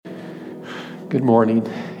Good morning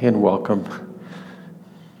and welcome.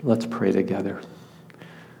 Let's pray together.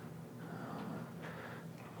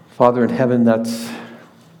 Father in heaven, that's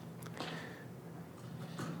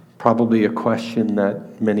probably a question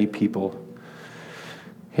that many people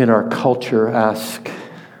in our culture ask.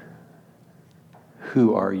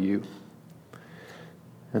 Who are you?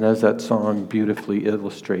 And as that song beautifully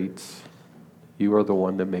illustrates, you are the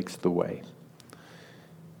one that makes the way.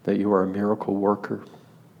 That you are a miracle worker.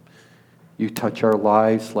 You touch our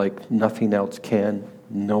lives like nothing else can,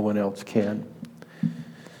 no one else can.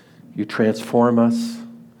 You transform us.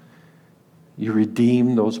 You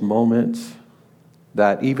redeem those moments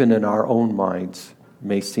that even in our own minds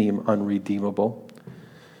may seem unredeemable.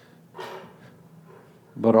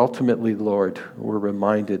 But ultimately, Lord, we're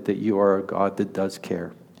reminded that you are a God that does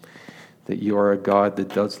care, that you are a God that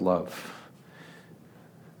does love,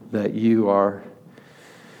 that you are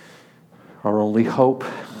our only hope,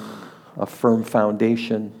 a firm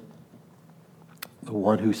foundation, the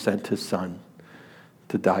one who sent his Son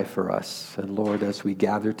to die for us. And Lord, as we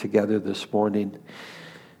gather together this morning,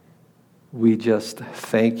 we just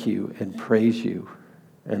thank you and praise you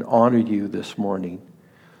and honor you this morning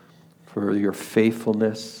for your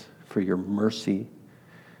faithfulness, for your mercy,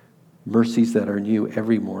 mercies that are new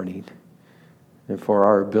every morning, and for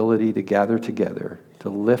our ability to gather together, to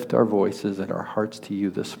lift our voices and our hearts to you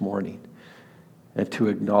this morning, and to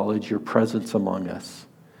acknowledge your presence among us.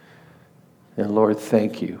 And Lord,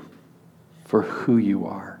 thank you for who you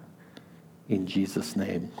are. In Jesus'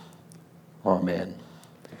 name, amen.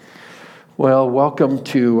 Well, welcome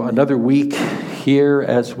to another week here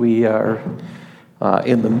as we are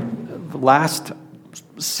in the last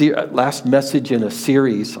message in a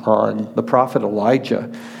series on the prophet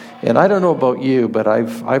Elijah. And I don't know about you, but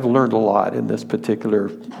I've learned a lot in this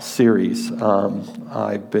particular series.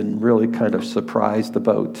 I've been really kind of surprised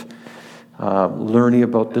about learning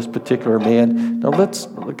about this particular man. Now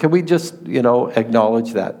can we just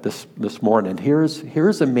acknowledge that this morning?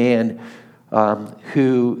 Here's a man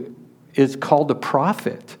who is called a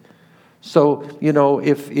prophet. So let's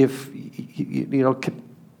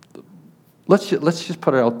just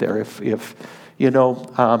put it out there.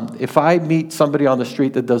 If I meet somebody on the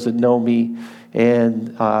street that doesn't know me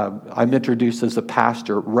and I'm introduced as a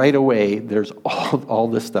pastor, right away there's all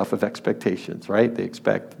this stuff of expectations, right? They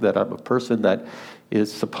expect that I'm a person that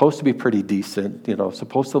is supposed to be pretty decent,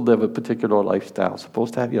 supposed to live a particular lifestyle,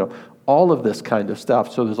 supposed to have, all of this kind of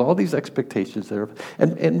stuff. So there's all these expectations there,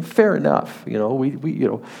 and fair enough,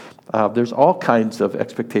 there's all kinds of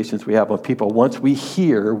expectations we have on people once we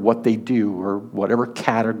hear what they do or whatever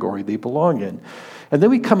category they belong in. And then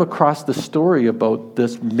we come across the story about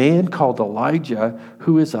this man called Elijah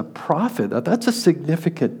who is a prophet. That's a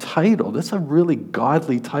significant title. That's a really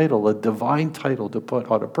godly title, a divine title to put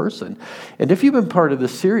on a person. And if you've been part of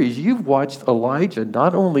this series, you've watched Elijah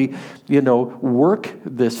not only, work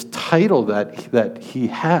this title that he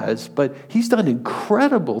has, but he's done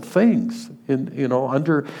incredible things as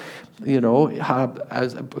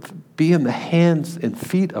be in the hands and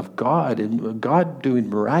feet of God, and God doing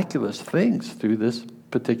miraculous things through this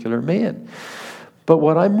particular man. But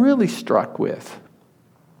what I'm really struck with,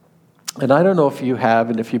 and I don't know if you have,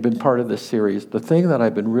 and if you've been part of this series, the thing that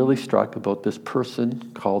I've been really struck about this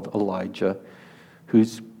person called Elijah,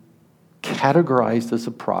 who's categorized as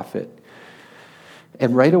a prophet.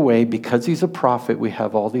 And right away, because he's a prophet, we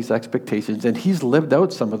have all these expectations, and he's lived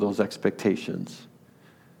out some of those expectations.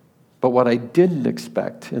 But what I didn't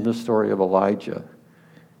expect in the story of Elijah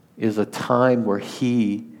is a time where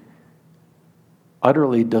he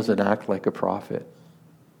utterly doesn't act like a prophet.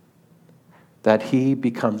 That he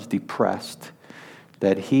becomes depressed.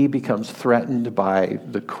 That he becomes threatened by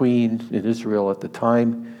the queen in Israel at the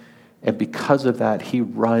time. And because of that, he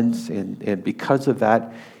runs. And because of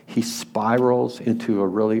that, he spirals into a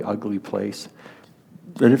really ugly place.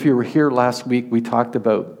 And if you were here last week, we talked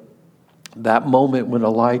about that moment when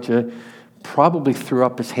Elijah probably threw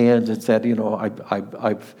up his hands and said,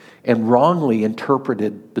 I've and wrongly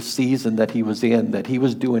interpreted the season that he was in, that he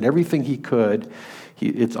was doing everything he could.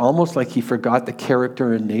 It's almost like he forgot the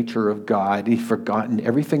character and nature of God. He'd forgotten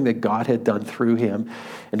everything that God had done through him.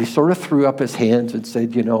 And he sort of threw up his hands and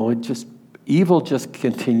said, evil just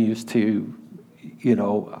continues to,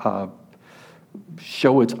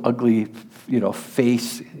 show its ugly,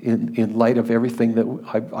 face in light of everything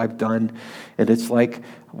that I've done. And it's like,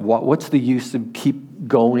 what's the use of keep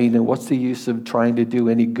going, and what's the use of trying to do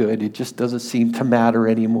any good? It just doesn't seem to matter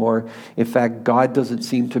anymore. In fact, God doesn't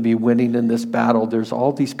seem to be winning in this battle. There's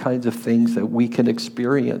all these kinds of things that we can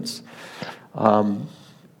experience.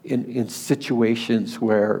 in situations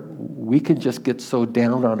where we can just get so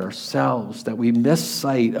down on ourselves that we miss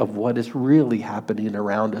sight of what is really happening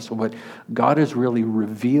around us, what God is really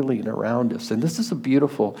revealing around us. And this is a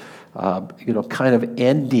beautiful, kind of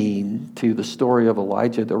ending to the story of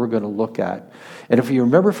Elijah that we're going to look at. And if you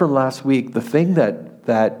remember from last week, the thing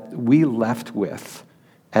that we left with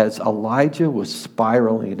as Elijah was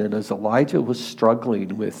spiraling and as Elijah was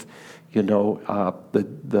struggling with,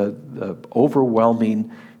 the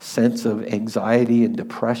overwhelming sense of anxiety and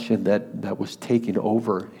depression that was taking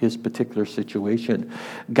over his particular situation.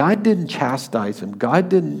 God didn't chastise him. God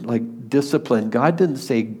didn't discipline. God didn't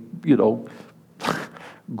say,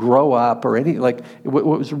 grow up or anything. What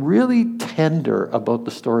was really tender about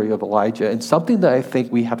the story of Elijah, and something that I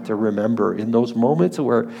think we have to remember in those moments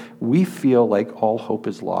where we feel like all hope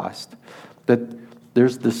is lost, that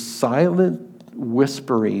there's this silent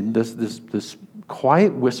whispering, this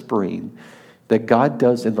quiet whispering that God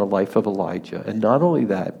does in the life of Elijah. And not only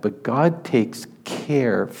that, but God takes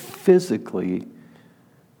care physically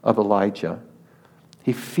of Elijah.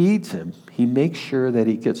 He feeds him. He makes sure that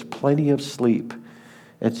he gets plenty of sleep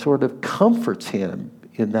and sort of comforts him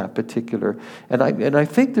in that particular. And I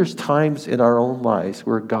think there's times in our own lives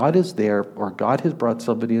where God is there, or God has brought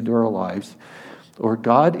somebody into our lives, or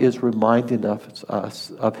God is reminding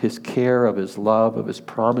us of his care, of his love, of his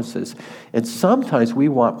promises. And sometimes we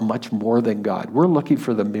want much more than God. We're looking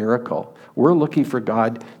for the miracle. We're looking for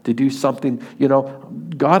God to do something.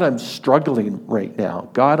 God, I'm struggling right now.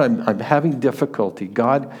 God, I'm having difficulty.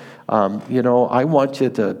 God, I want you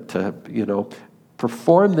to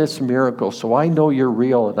perform this miracle so I know you're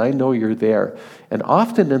real and I know you're there. And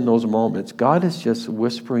often in those moments, God is just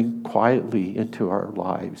whispering quietly into our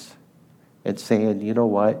lives and saying, you know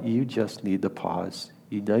what, you just need to pause.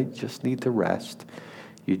 You just need to rest.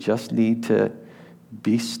 You just need to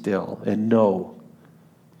be still and know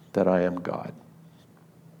that I am God.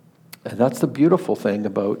 And that's the beautiful thing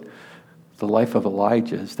about the life of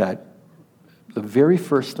Elijah, is that the very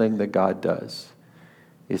first thing that God does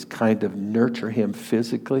is kind of nurture him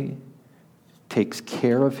physically, takes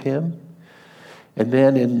care of him. And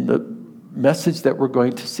then in the message that we're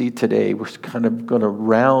going to see today, we're kind of going to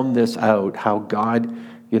round this out, how God,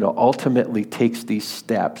 ultimately takes these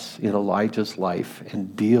steps in Elijah's life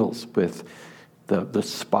and deals with the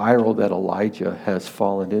spiral that Elijah has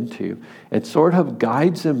fallen into and sort of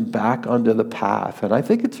guides him back onto the path. And I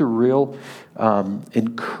think it's a real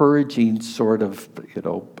encouraging sort of,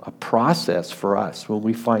 a process for us when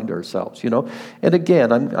we find ourselves, And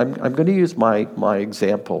again, I'm going to use my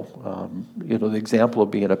example, the example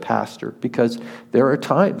of being a pastor, because there are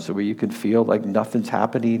times where you can feel like nothing's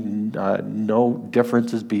happening, no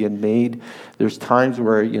difference is being made. There's times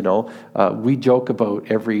where, we joke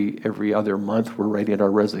about every other month we're writing our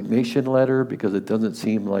resignation letter because it doesn't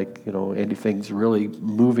seem like, anything's really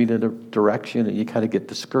moving in a direction, and you kind of get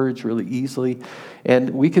discouraged really easily.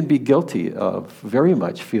 And we can be guilty of very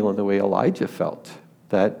much feeling the way Elijah felt,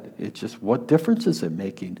 that it's just, what difference is it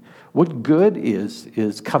making? What good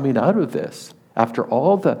is coming out of this after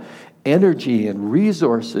all the energy and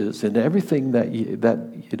resources and everything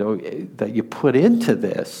that you put into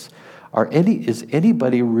this? Is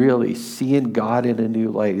anybody really seeing God in a new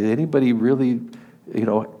light? Is anybody really,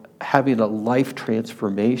 having a life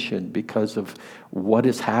transformation because of what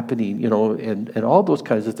is happening, and all those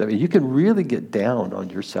kinds of stuff? You can really get down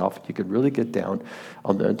on yourself. You can really get down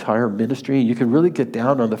on the entire ministry. You can really get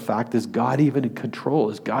down on the fact, is God even in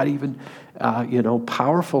control? Is God even,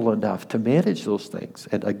 powerful enough to manage those things?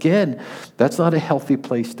 And again, that's not a healthy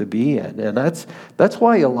place to be in. And that's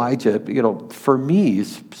why Elijah, for me,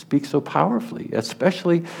 speaks so powerfully,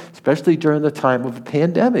 especially during the time of a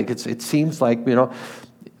pandemic. It seems like,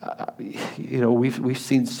 we've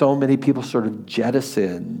seen so many people sort of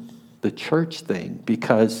jettison the church thing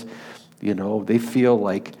because, they feel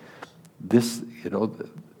like this,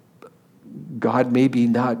 God may be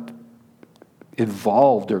not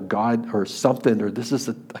involved, or God or something, or this is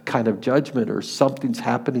a kind of judgment, or something's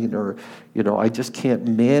happening, or, I just can't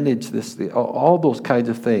manage this. All those kinds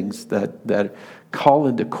of things that call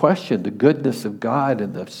into question the goodness of God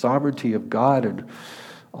and the sovereignty of God and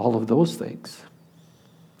all of those things.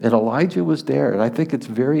 And Elijah was there, and I think it's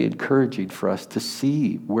very encouraging for us to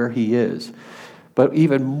see where he is. But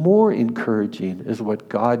even more encouraging is what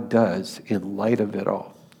God does in light of it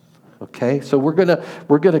all. Okay, so we're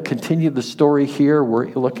gonna continue the story here. We're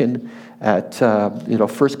looking at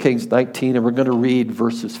 1 Kings 19, and we're going to read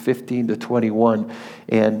verses 15 to 21.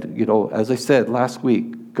 And as I said last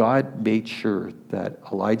week, God made sure that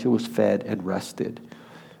Elijah was fed and rested.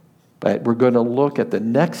 But we're going to look at the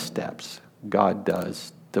next steps God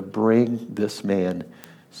does to bring this man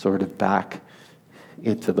sort of back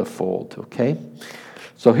into the fold, okay?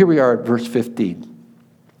 So here we are at verse 15.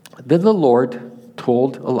 Then the Lord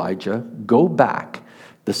told Elijah, "Go back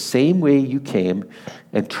the same way you came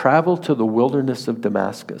and travel to the wilderness of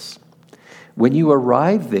Damascus. When you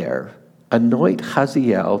arrive there, anoint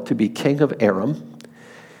Hazael to be king of Aram.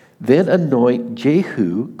 Then anoint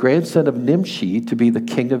Jehu, grandson of Nimshi, to be the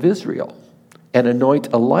king of Israel. And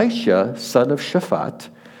anoint Elisha, son of Shaphat,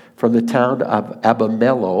 from the town of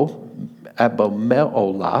Abimeholah,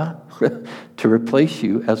 to replace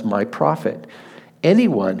you as my prophet.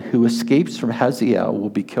 Anyone who escapes from Hazael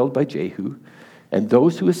will be killed by Jehu, and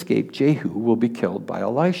those who escape Jehu will be killed by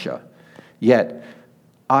Elisha. Yet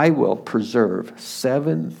I will preserve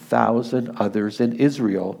 7,000 others in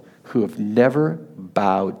Israel who have never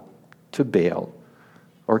bowed to Baal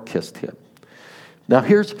or kissed him." Now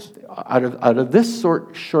here's, out of this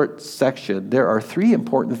short section, there are three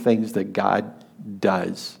important things that God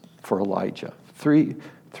does for Elijah. Three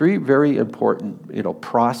very important,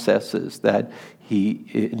 processes that he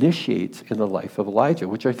initiates in the life of Elijah,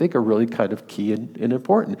 which I think are really kind of key and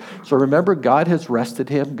important. So remember, God has rested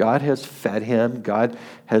him, God has fed him, God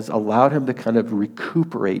has allowed him to kind of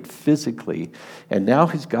recuperate physically, and now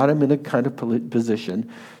he's got him in a kind of position.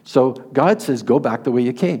 So God says, go back the way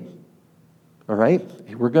you came. All right?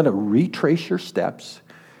 We're going to retrace your steps.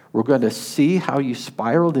 We're going to see how you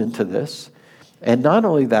spiraled into this. And not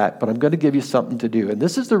only that, but I'm going to give you something to do. And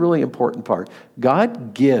this is the really important part.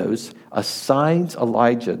 God assigns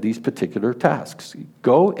Elijah these particular tasks.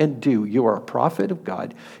 Go and do. You are a prophet of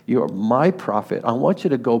God. You are my prophet. I want you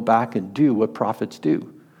to go back and do what prophets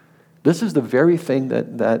do. This is the very thing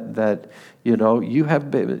that you have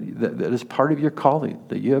been, that is part of your calling,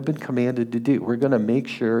 that you have been commanded to do. We're going to make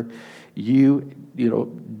sure you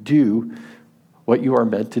do what you are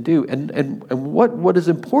meant to do. And what is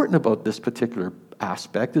important about this particular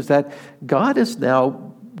aspect is that God has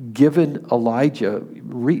now given Elijah,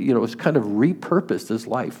 it's kind of repurposed his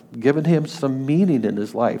life, given him some meaning in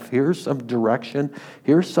his life. Here's some direction.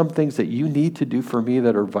 Here's some things that you need to do for me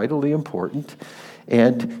that are vitally important.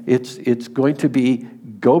 And it's going to be,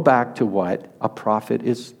 go back to what a prophet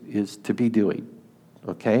is to be doing.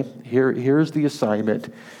 Okay? Here's the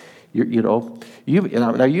assignment.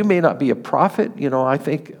 Now you may not be a prophet. I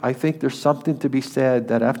think there's something to be said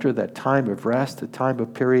that after that time of rest, the time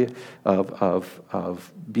of period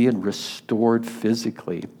of being restored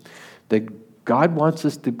physically, that God wants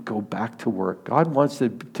us to go back to work. God wants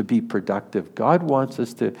it to be productive. God wants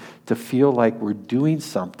us to feel like we're doing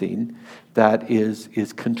something that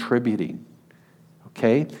is contributing.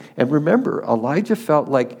 Okay? And remember, Elijah felt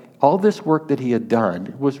like all this work that he had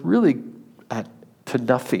done was really to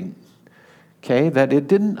nothing. Okay, that it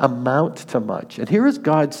didn't amount to much. And here is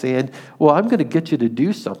God saying, well, I'm going to get you to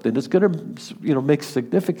do something that's going to, make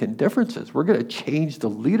significant differences. We're going to change the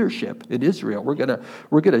leadership in Israel. We're going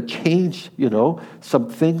to change, some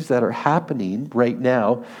things that are happening right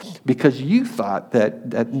now because you thought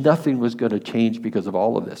that nothing was going to change because of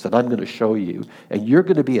all of this. And I'm going to show you, and you're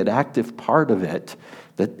going to be an active part of it,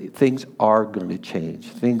 that things are going to change.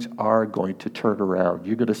 Things are going to turn around.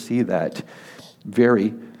 You're going to see that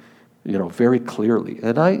very clearly.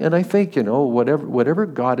 And I think, whatever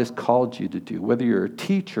God has called you to do, whether you're a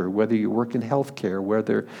teacher, whether you work in healthcare,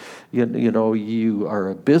 whether, you are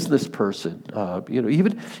a business person,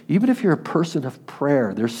 even if you're a person of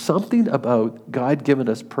prayer, there's something about God giving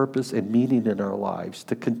us purpose and meaning in our lives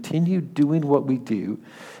to continue doing what we do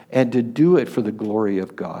and to do it for the glory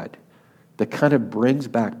of God. That kind of brings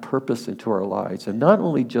back purpose into our lives. And not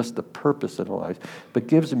only just the purpose in our lives, but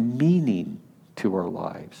gives meaning to our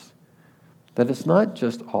lives. That it's not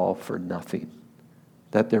just all for nothing.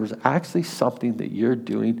 That there's actually something that you're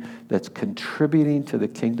doing that's contributing to the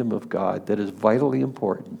kingdom of God that is vitally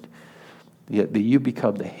important. Yet that you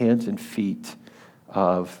become the hands and feet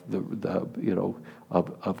of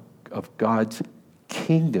of God's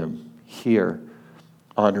kingdom here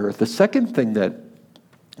on earth. The second thing that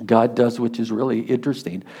God does, which is really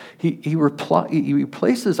interesting, he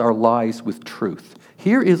replaces our lies with truth.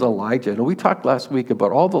 Here is Elijah. And we talked last week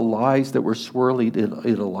about all the lies that were swirling in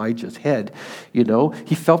Elijah's head.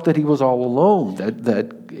 He felt that he was all alone,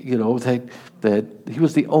 that he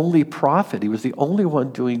was the only prophet. He was the only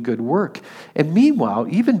one doing good work. And meanwhile,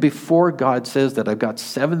 even before God says that I've got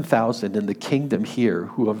 7,000 in the kingdom here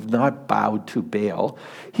who have not bowed to Baal,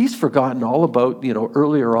 he's forgotten all about,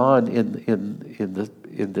 earlier on in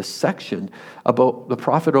in this section about the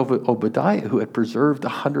prophet Obadiah, who had preserved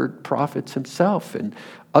 100 prophets himself, and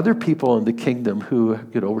other people in the kingdom who,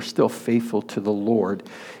 were still faithful to the Lord,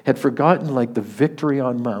 had forgotten like the victory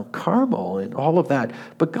on Mount Carmel and all of that.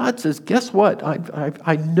 But God says, guess what?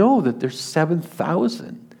 I know that there's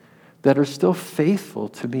 7,000 that are still faithful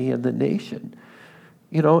to me and the nation.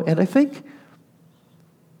 And I think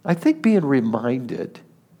being reminded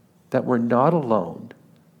that we're not alone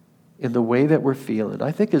in the way that we're feeling,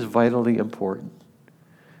 I think is vitally important.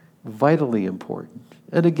 Vitally important.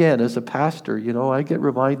 And again, as a pastor, I get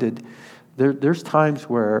reminded, there's times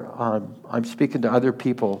where I'm speaking to other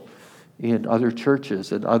people in other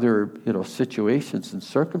churches and other, situations and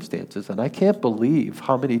circumstances, and I can't believe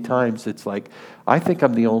how many times it's like, I think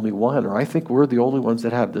I'm the only one, or I think we're the only ones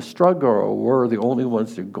that have the struggle, or we're the only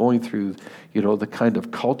ones that are going through, the kind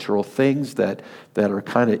of cultural things that are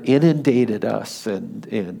kind of inundated us, and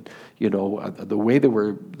the way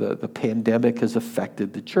that the pandemic has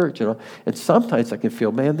affected the church, and sometimes I can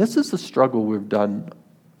feel, man, this is the struggle we're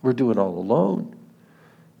doing all alone.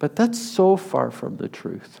 But that's so far from the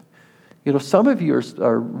truth. Some of you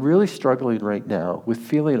are really struggling right now with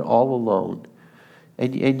feeling all alone.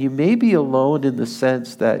 And you may be alone in the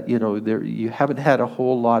sense that, you haven't had a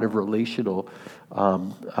whole lot of relational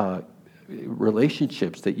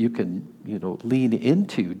relationships that you can, lean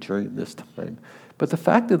into during this time. But the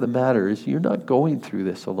fact of the matter is you're not going through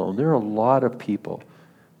this alone. There are a lot of people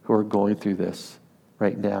who are going through this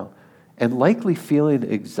right now and likely feeling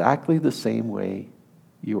exactly the same way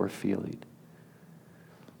you are feeling.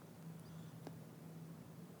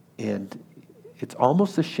 And it's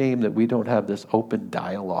almost a shame that we don't have this open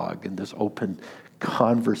dialogue and this open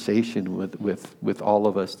conversation with all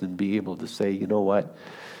of us and be able to say, you know what,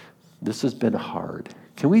 this has been hard.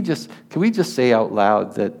 Can we just say out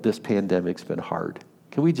loud that this pandemic's been hard?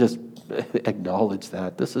 Can we just acknowledge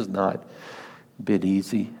that this has not been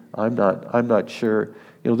easy? I'm not sure.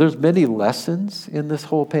 There's many lessons in this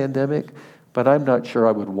whole pandemic, but I'm not sure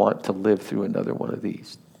I would want to live through another one of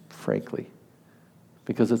these, frankly,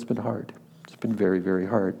 because it's been hard. It's been very, very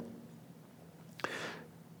hard.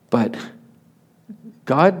 But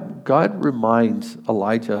God reminds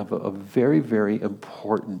Elijah of a very, very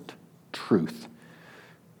important truth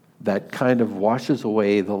that kind of washes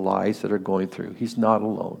away the lies that are going through. He's not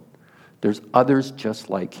alone. There's others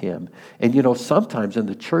just like him. And, sometimes in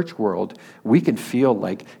the church world, we can feel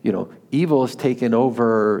like, evil is taken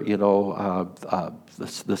over,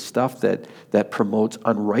 the stuff that promotes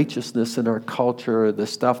unrighteousness in our culture, the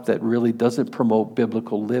stuff that really doesn't promote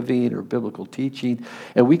biblical living or biblical teaching.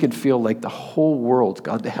 And we can feel like the whole world's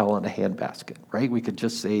gone to hell in a handbasket, right? We could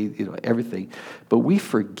just say, everything. But we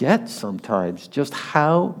forget sometimes just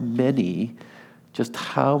how many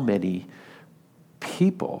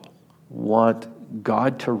people want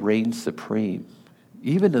God to reign supreme.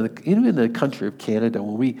 Even in the country of Canada,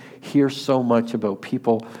 when we hear so much about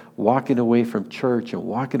people walking away from church and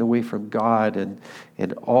walking away from God and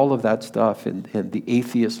all of that stuff, and the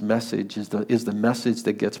atheist message is the message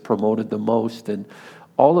that gets promoted the most, and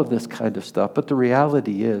all of this kind of stuff. But the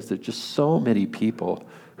reality is there's just so many people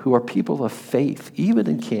who are people of faith, even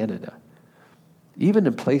in Canada, even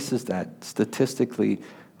in places that statistically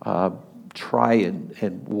try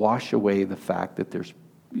and wash away the fact that there's,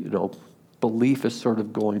 belief is sort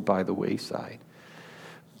of going by the wayside.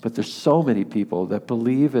 But there's so many people that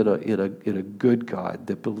believe in a good God,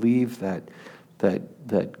 that believe that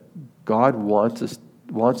God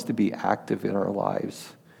wants to be active in our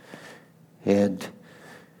lives, and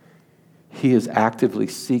He is actively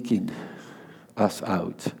seeking us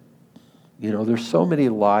out. There's so many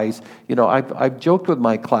lies. I've joked with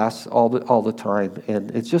my class all the time, and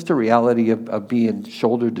it's just a reality of being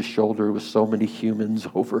shoulder to shoulder with so many humans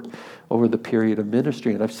over the period of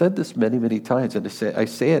ministry. And I've said this many, many times, and I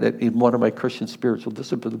say it in one of my Christian spiritual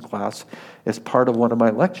discipline class as part of one of my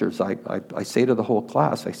lectures. I say to the whole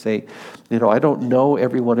class, I say, I don't know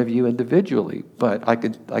every one of you individually, but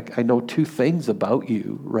I know two things about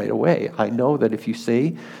you right away. I know that if you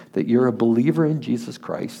say that you're a believer in Jesus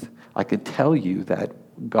Christ, I can tell you that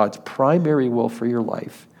God's primary will for your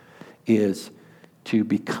life is to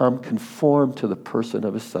become conformed to the person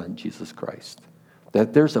of His Son, Jesus Christ.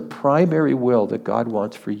 That there's a primary will that God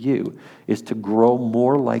wants for you is to grow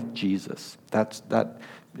more like Jesus. That's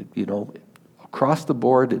across the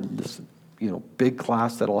board in this, big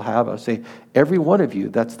class that I'll have, I'll say, every one of you,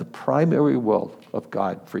 that's the primary will of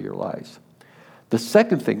God for your lives. The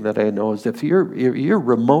second thing that I know is if you're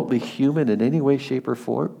remotely human in any way, shape, or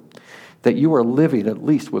form, that you are living at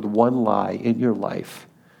least with one lie in your life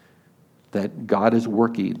that God is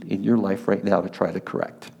working in your life right now to try to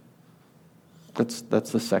correct. That's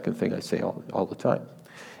the second thing I say all the time.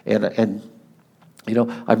 And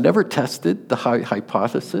I've never tested the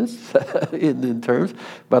hypothesis in terms,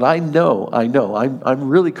 but I know, I'm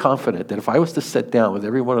really confident that if I was to sit down with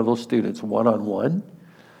every one of those students one-on-one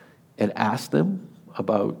and ask them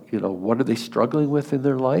about, what are they struggling with in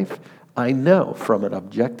their life, I know from an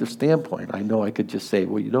objective standpoint, I know I could just say,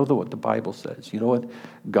 well, what the Bible says. You know what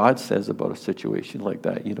God says about a situation like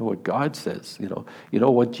that. You know what God says. You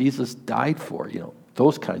know what Jesus died for.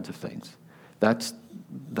 Those kinds of things. That's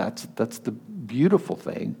the beautiful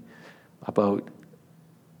thing about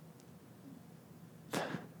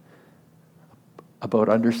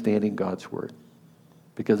understanding God's word,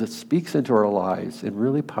 because it speaks into our lives in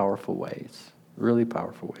really powerful ways. Really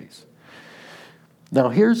powerful ways. Now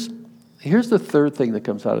here's the third thing that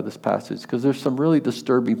comes out of this passage, because there's some really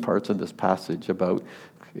disturbing parts in this passage about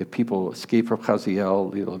if people escape from Hazael,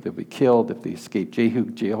 they'll be killed. If they escape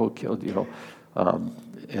Jehu killed.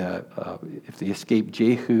 If they escape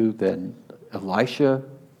Jehu, then Elisha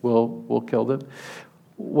will kill them.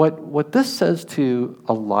 What this says to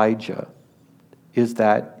Elijah is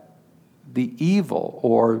that the evil,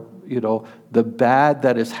 or the bad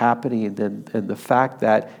that is happening, and the fact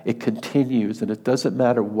that it continues, and it doesn't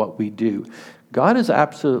matter what we do, God is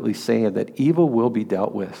absolutely saying that evil will be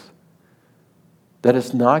dealt with. That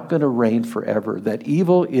it's not going to reign forever. That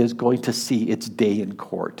evil is going to see its day in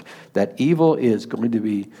court. That evil is going to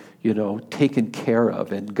be, taken care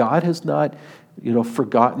of. And God has not,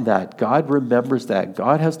 forgotten that. God remembers that.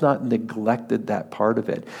 God has not neglected that part of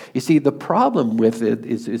it. You see, the problem with it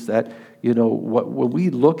is that, when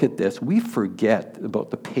we look at this, we forget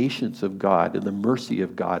about the patience of God and the mercy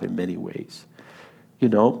of God in many ways.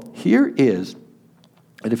 Here is,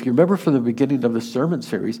 and if you remember from the beginning of the sermon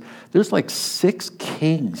series, there's like 6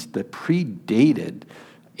 kings that predated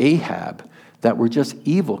Ahab that were just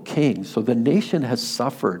evil kings. So the nation has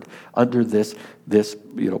suffered under this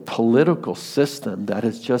political system that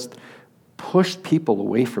has just pushed people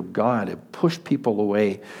away from God and pushed people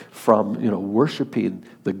away from worshiping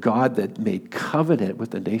the God that made covenant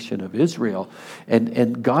with the nation of Israel.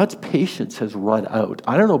 And God's patience has run out.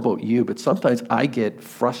 I don't know about you, but sometimes I get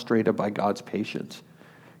frustrated by God's patience.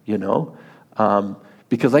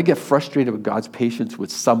 Because I get frustrated with God's patience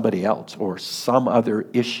with somebody else or some other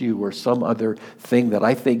issue or some other thing that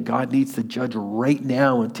I think God needs to judge right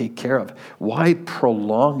now and take care of. Why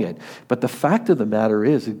prolong it? But the fact of the matter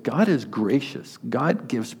is that God is gracious. God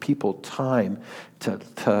gives people time to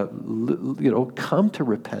come to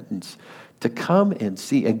repentance, to come and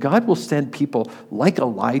see. And God will send people like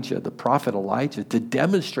Elijah, the prophet Elijah, to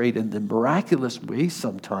demonstrate in the miraculous ways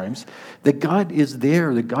sometimes that God is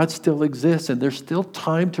there, that God still exists, and there's still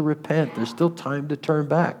time to repent. There's still time to turn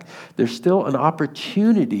back. There's still an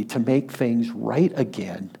opportunity to make things right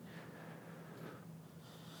again.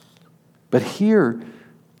 But here,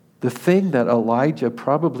 the thing that Elijah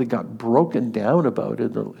probably got broken down about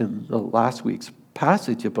in the last week's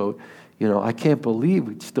passage about, I can't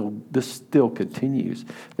believe this still continues.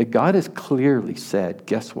 That God has clearly said,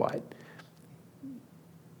 guess what?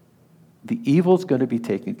 The evil's going to be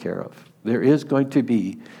taken care of. There is going to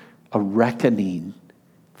be a reckoning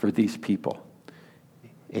for these people.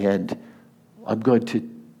 And I'm going to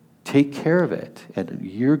take care of it. And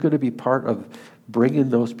you're going to be part of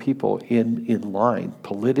bringing those people in line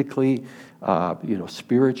politically,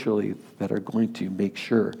 spiritually, that are going to make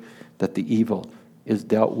sure that the evil is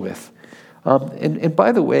dealt with. And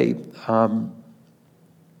by the way,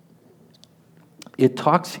 it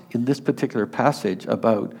talks in this particular passage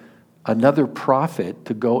about another prophet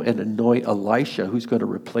to go and anoint Elisha, who's going to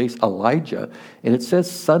replace Elijah. And it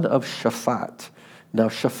says son of Shaphat. Now,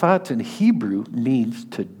 Shaphat in Hebrew means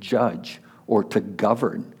to judge or to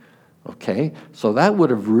govern. Okay? So that would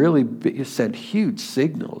have really sent huge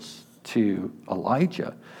signals to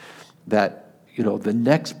Elijah that, the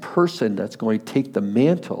next person that's going to take the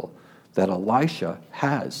mantle that Elisha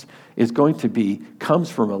has is going to comes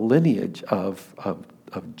from a lineage of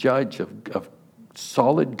judge, of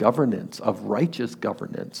solid governance, of righteous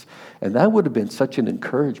governance. And that would have been such an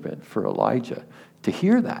encouragement for Elijah to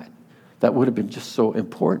hear that. That would have been just so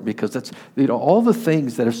important, because that's, all the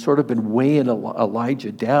things that have sort of been weighing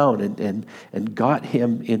Elijah down and got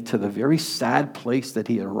him into the very sad place that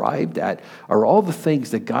he arrived at are all the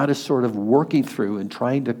things that God is sort of working through and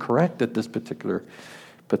trying to correct at this particular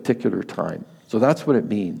time. So that's what it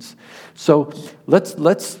means. So let's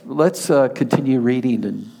continue reading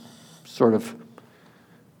and sort of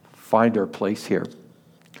find our place here.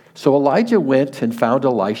 So Elijah went and found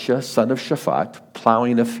Elisha, son of Shaphat,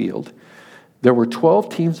 plowing a field. There were 12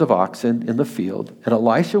 teams of oxen in the field, and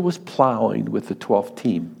Elisha was plowing with the 12th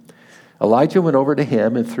team. Elijah went over to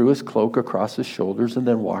him and threw his cloak across his shoulders and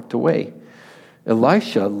then walked away.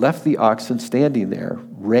 Elisha left the oxen standing there,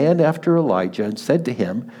 ran after Elijah, and said to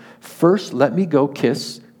him, "First let me go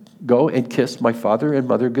and kiss my father and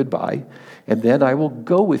mother goodbye, and then I will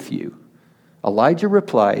go with you." Elijah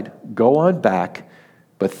replied, "Go on back,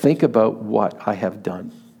 but think about what I have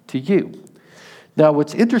done to you." Now,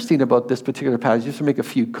 what's interesting about this particular passage, just to make a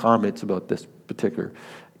few comments about this particular,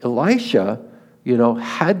 Elisha,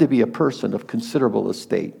 had to be a person of considerable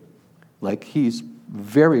estate. Like, he's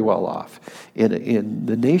very well off. In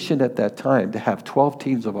the nation at that time, to have 12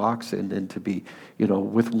 teams of oxen and to be,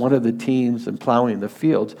 with one of the teams and plowing the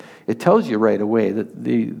fields, it tells you right away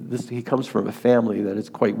that he comes from a family that is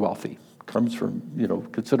quite wealthy, comes from,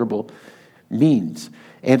 considerable means.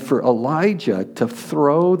 And for Elijah to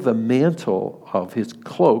throw the mantle of his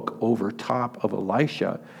cloak over top of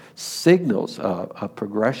Elisha signals a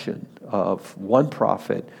progression of one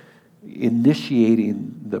prophet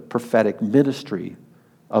initiating the prophetic ministry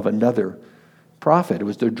of another prophet. It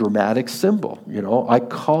was their dramatic symbol. I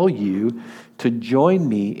call you to join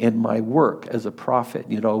me in my work as a prophet.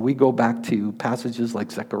 We go back to passages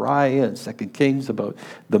like Zechariah and 2 Kings about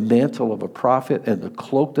the mantle of a prophet and the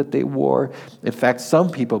cloak that they wore. In fact, some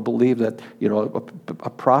people believe that, a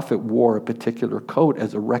prophet wore a particular coat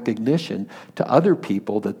as a recognition to other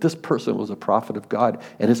people that this person was a prophet of God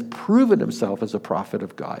and has proven himself as a prophet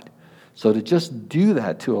of God. So to just do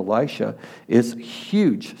that to Elisha is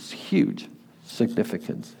huge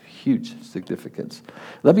significance.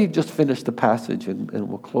 Let me just finish the passage and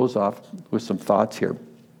we'll close off with some thoughts here.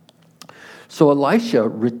 So Elisha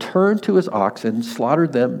returned to his oxen,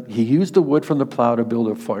 slaughtered them. He used the wood from the plow to build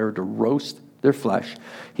a fire to roast their flesh.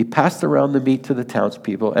 He passed around the meat to the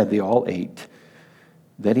townspeople, and they all ate.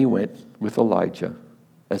 Then he went with Elijah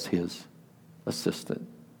as his assistant.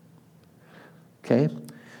 Okay?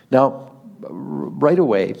 Now, right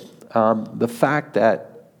away, the fact that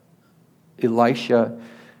Elisha,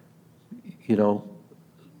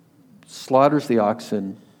 slaughters the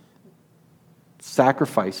oxen,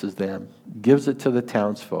 sacrifices them, gives it to the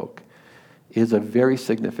townsfolk, is a very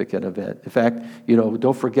significant event. In fact,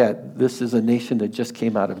 don't forget, this is a nation that just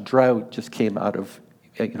came out of drought, just came out of,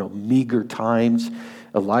 meager times.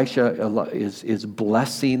 Elisha is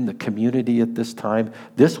blessing the community at this time.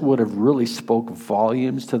 This would have really spoke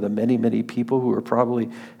volumes to the many, many people who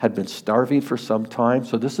had been starving for some time.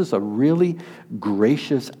 So this is a really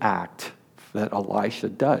gracious act that Elisha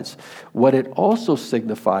does. What it also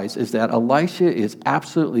signifies is that Elisha is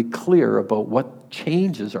absolutely clear about what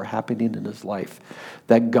changes are happening in his life.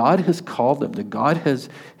 That God has called him, that God has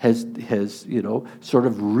sort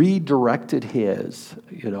of redirected his,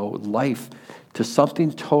 life to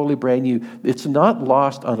something totally brand new. It's not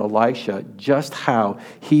lost on Elisha just how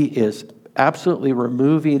he is absolutely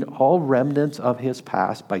removing all remnants of his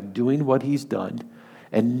past by doing what he's done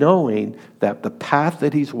and knowing that the path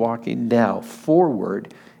that he's walking now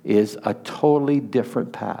forward is a totally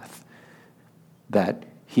different path that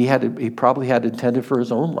he probably had intended for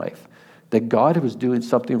his own life. That God was doing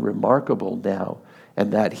something remarkable now,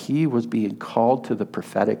 and that he was being called to the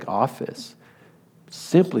prophetic office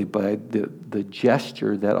simply by the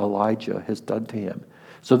gesture that Elijah has done to him.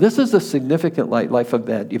 So this is a significant life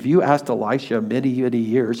event. If you asked Elisha many, many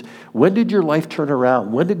years, when did your life turn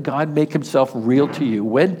around? When did God make himself real to you?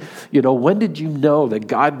 When did you know that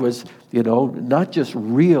God was, not just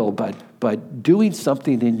real, but doing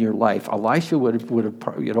something in your life? Elisha would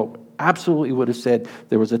have absolutely would have said,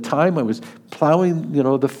 there was a time I was plowing,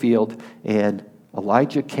 the field, and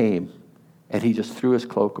Elijah came, and he just threw his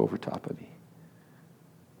cloak over top of me.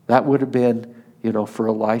 That would have been, for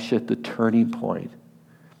Elisha, the turning point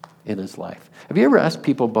in his life. Have you ever asked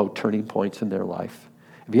people about turning points in their life?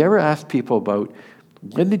 Have you ever asked people about,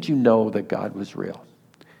 when did you know that God was real?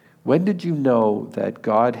 When did you know that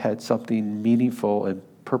God had something meaningful and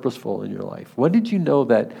purposeful in your life? When did you know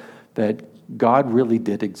that God really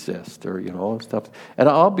did exist, or stuff? And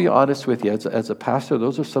I'll be honest with you, as a pastor,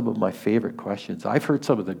 those are some of my favorite questions. I've heard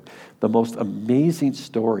some of the most amazing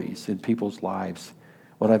stories in people's lives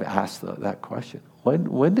when I've asked that question.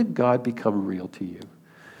 When did God become real to you?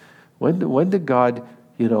 When did God,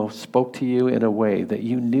 spoke to you in a way that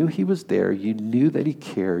you knew he was there, you knew that he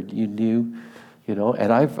cared, you knew,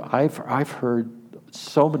 and I've heard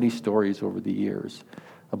so many stories over the years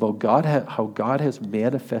about God, how God has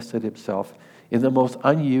manifested himself in the most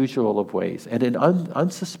unusual of ways, and in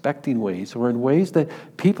unsuspecting ways, or in ways that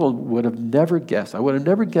people would have never guessed. I would have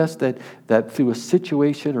never guessed that through a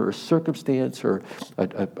situation or a circumstance or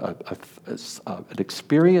an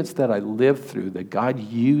experience that I lived through, that God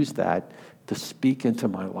used that to speak into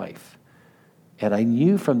my life. And I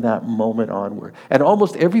knew from that moment onward, and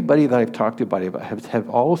almost everybody that I've talked to about it have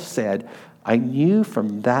all said, I knew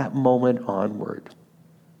from that moment onward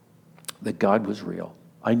that God was real.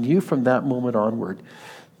 I knew from that moment onward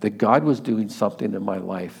that God was doing something in my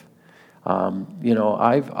life.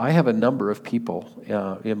 I have a number of people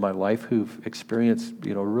in my life who've experienced,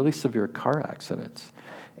 really severe car accidents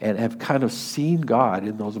and have kind of seen God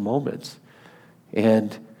in those moments.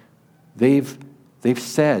 And they've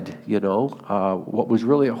said, what was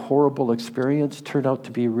really a horrible experience turned out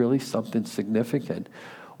to be really something significant.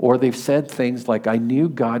 Or they've said things like, I knew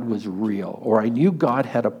God was real, or I knew God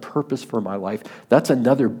had a purpose for my life. That's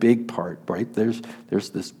another big part, right? There's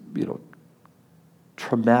this,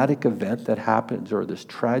 traumatic event that happens, or this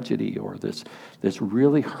tragedy, or this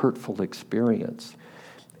really hurtful experience.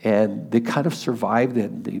 And they kind of survived it,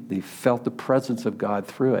 and they felt the presence of God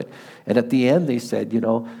through it. And at the end they said,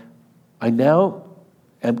 I now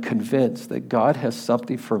am convinced that God has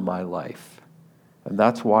something for my life. And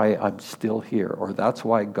that's why I'm still here, or that's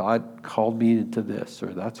why God called me into this,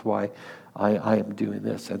 or that's why I am doing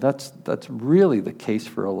this. And that's really the case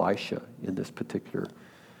for Elisha in this particular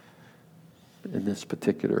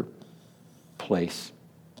place.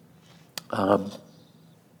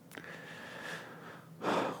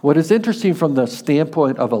 What is interesting from the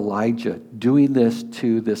standpoint of Elijah doing this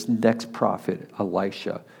to this next prophet,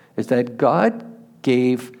 Elisha, is that God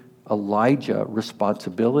gave Elijah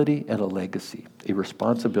responsibility and a legacy. A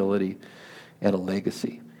responsibility and a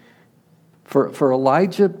legacy. For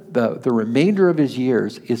Elijah, the remainder of his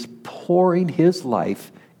years is pouring his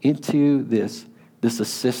life into this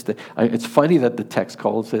assistant. It's funny that the text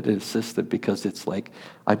calls it an assistant, because it's like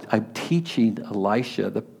I'm teaching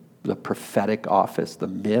Elisha the prophetic office, the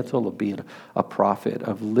mantle of being a prophet,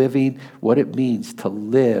 of living what it means to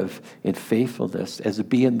live in faithfulness as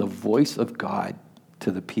being the voice of God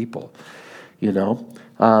to the people,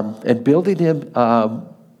 and building him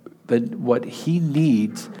what he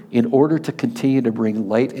needs in order to continue to bring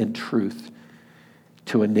light and truth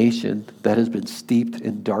to a nation that has been steeped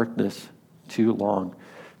in darkness too long.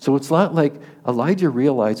 So it's not like Elijah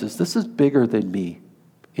realizes this is bigger than me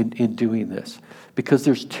in doing this, because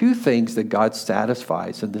there's two things that God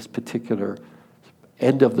satisfies in this particular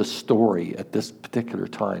end of the story at this particular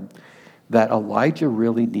time that Elijah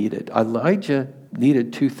really needed. Elijah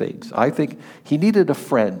needed two things. I think he needed a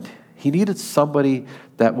friend. He needed somebody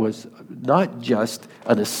that was not just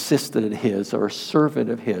an assistant of his or a servant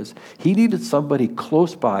of his. He needed somebody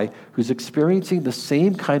close by who's experiencing the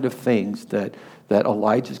same kind of things that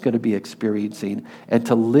Elijah's going to be experiencing, and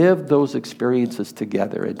to live those experiences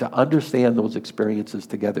together, and to understand those experiences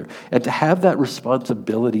together, and to have that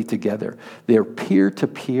responsibility together. They're peer to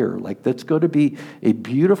peer. Like, that's going to be a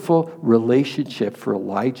beautiful relationship for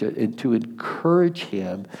Elijah, and to encourage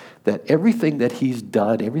him that everything that he's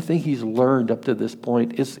done, everything he's learned up to this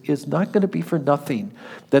point is not going to be for nothing,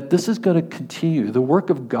 that this is going to continue. The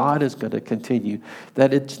work of God is going to continue,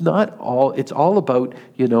 that it's all about,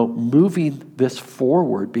 moving this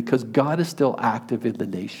forward, because God is still active in the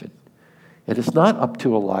nation. And it's not up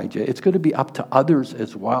to Elijah. It's going to be up to others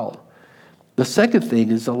as well. The second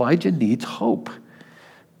thing is Elijah needs hope.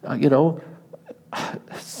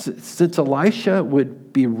 Since Elisha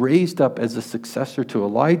would be raised up as a successor to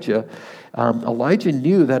Elijah, Elijah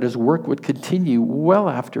knew that his work would continue well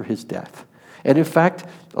after his death. And in fact,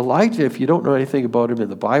 Elijah, if you don't know anything about him in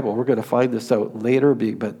the Bible, we're going to find this out later,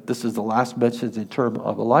 but this is the last mention in terms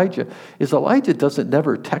of Elijah, is Elijah doesn't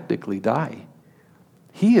never technically die.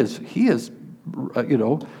 He is in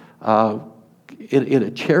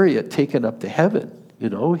a chariot taken up to heaven. He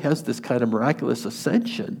has this kind of miraculous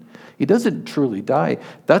ascension. He doesn't truly die.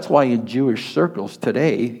 That's why in Jewish circles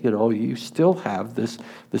today, you still have this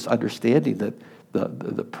understanding that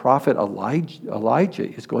the prophet Elijah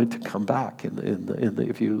is going to come back.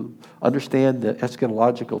 If you understand the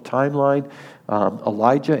eschatological timeline,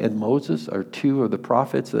 Elijah and Moses are two of the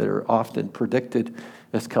prophets that are often predicted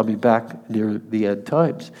as coming back near the end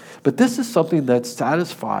times. But this is something that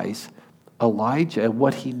satisfies Elijah and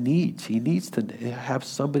what he needs. He needs to have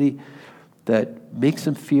somebody that makes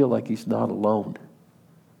him feel like he's not alone,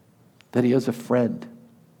 that he has a friend,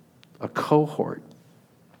 a cohort,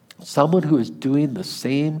 someone who is doing the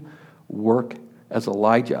same work as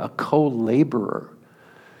Elijah, a co-laborer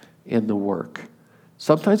in the work.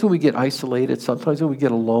 Sometimes when we get isolated, sometimes when we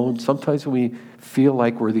get alone, sometimes when we feel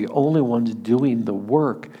like we're the only ones doing the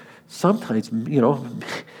work, sometimes,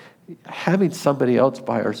 having somebody else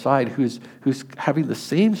by our side who's having the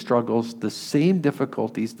same struggles, the same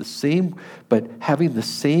difficulties, but having the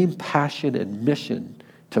same passion and mission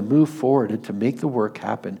to move forward and to make the work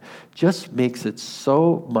happen, just makes it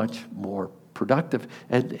so much more productive,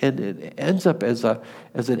 and it ends up as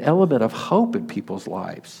an element of hope in people's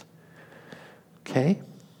lives. Okay?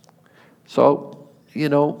 So,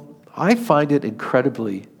 I find it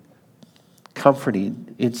incredibly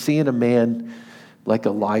comforting in seeing a man like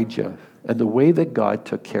Elijah and the way that God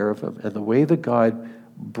took care of him and the way that God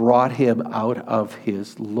brought him out of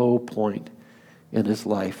his low point in his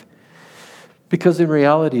life. Because in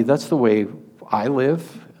reality, that's the way I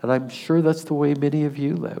live, and I'm sure that's the way many of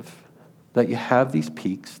you live. That you have these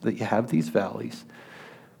peaks, that you have these valleys.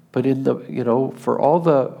 But in the, for all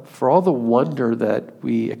the wonder that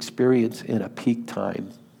we experience in a peak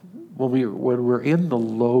time, when we're in the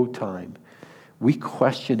low time, we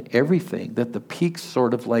question everything that the peaks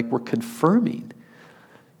sort of like we're confirming.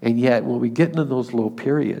 And yet, when we get into those low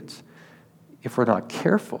periods, if we're not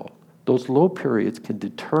careful, those low periods can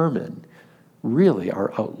determine really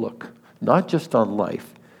our outlook, not just on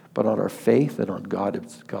life, but on our faith and on God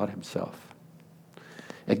himself.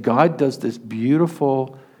 And God does this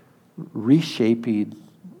beautiful reshaping,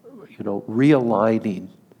 realigning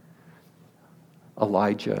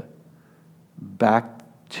Elijah back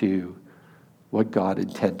to what God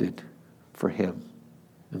intended for him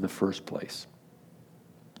in the first place.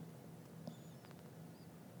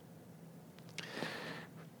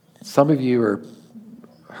 Some of you are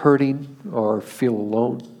hurting or feel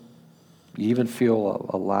alone. You even feel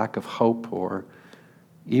a lack of hope, or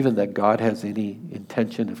even that God has any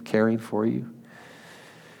intention of caring for you.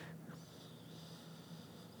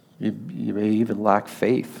 You may even lack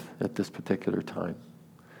faith at this particular time.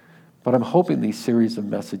 But I'm hoping these series of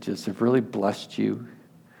messages have really blessed you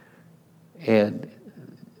and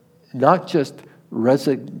not just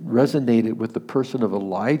resonated with the person of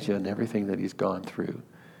Elijah and everything that he's gone through,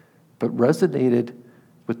 but resonated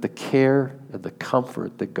with the care and the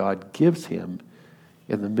comfort that God gives him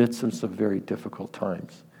in the midst of some very difficult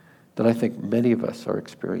times that I think many of us are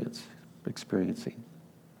experiencing.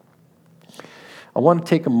 I want to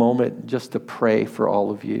take a moment just to pray for all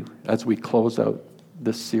of you as we close out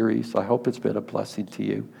this series. I hope it's been a blessing to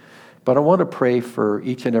you. But I want to pray for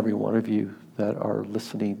each and every one of you that are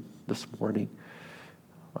listening this morning.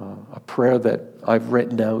 A prayer that I've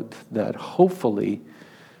written out that hopefully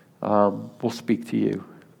will speak to you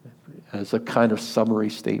as a kind of summary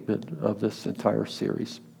statement of this entire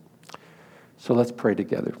series. So let's pray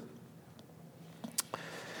together.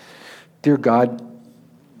 Dear God,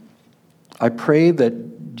 I pray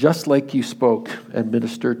that just like you spoke and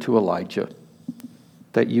ministered to Elijah,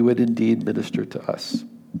 that you would indeed minister to us.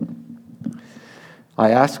 I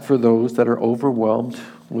ask for those that are overwhelmed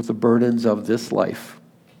with the burdens of this life.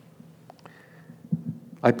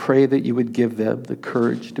 I pray that you would give them the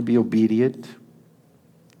courage to be obedient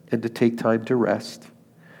and to take time to rest.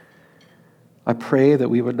 I pray that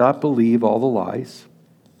we would not believe all the lies,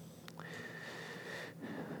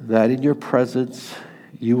 that in your presence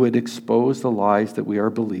you would expose the lies that we are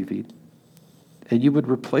believing, and you would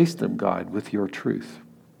replace them, God, with your truth.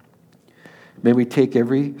 May we take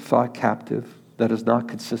every thought captive that is not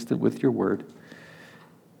consistent with your word,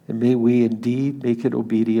 and may we indeed make it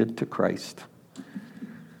obedient to Christ.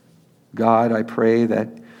 God, I pray that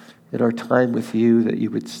in our time with you, that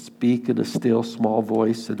you would speak in a still, small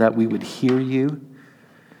voice, and that we would hear you.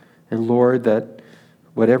 And Lord, that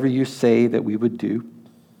whatever you say, that we would do.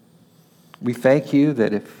 We thank you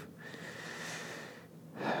that if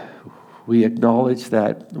we acknowledge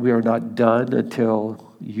that we are not done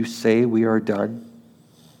until you say we are done,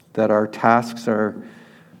 that our tasks are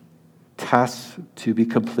tasks to be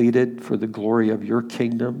completed for the glory of your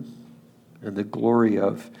kingdom and the glory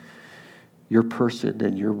of your person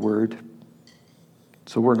and your word.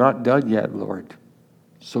 So we're not done yet, Lord.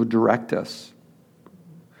 So direct us.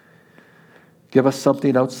 Give us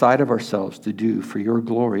something outside of ourselves to do for your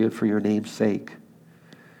glory and for your name's sake.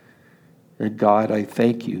 And God, I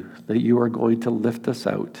thank you that you are going to lift us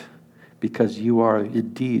out because you are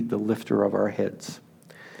indeed the lifter of our heads.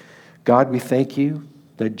 God, we thank you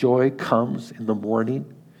that joy comes in the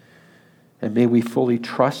morning, and may we fully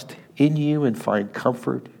trust in you and find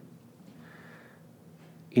comfort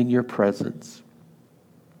in your presence.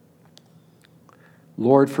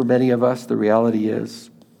 Lord, for many of us, the reality is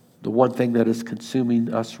the one thing that is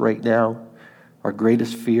consuming us right now, our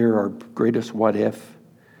greatest fear, our greatest what if.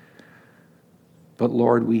 But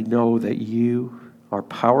Lord, we know that you are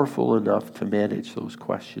powerful enough to manage those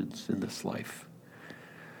questions in this life.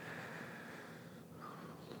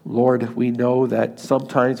 Lord, we know that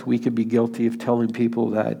sometimes we can be guilty of telling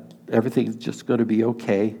people that everything's just going to be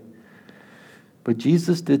okay. But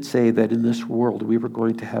Jesus did say that in this world we were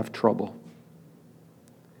going to have trouble.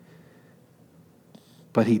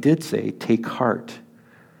 But he did say, take heart,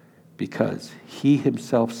 because he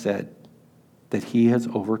himself said that he has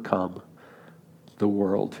overcome the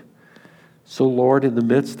world. So, Lord, in the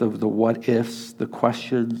midst of the what ifs, the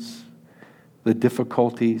questions, the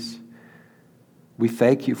difficulties, we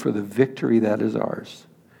thank you for the victory that is ours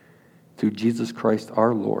through Jesus Christ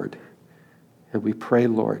our Lord. And we pray,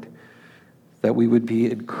 Lord, that we would be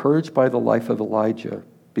encouraged by the life of Elijah,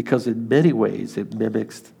 because in many ways it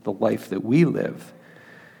mimics the life that we live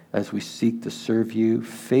as we seek to serve you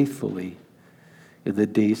faithfully in the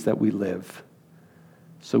days that we live.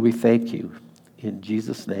 So we thank you in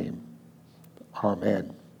Jesus' name.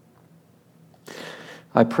 Amen.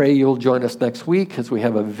 I pray you'll join us next week as we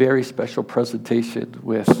have a very special presentation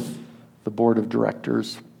with the board of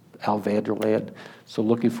directors, Al Vanderland. So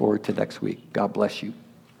looking forward to next week. God bless you.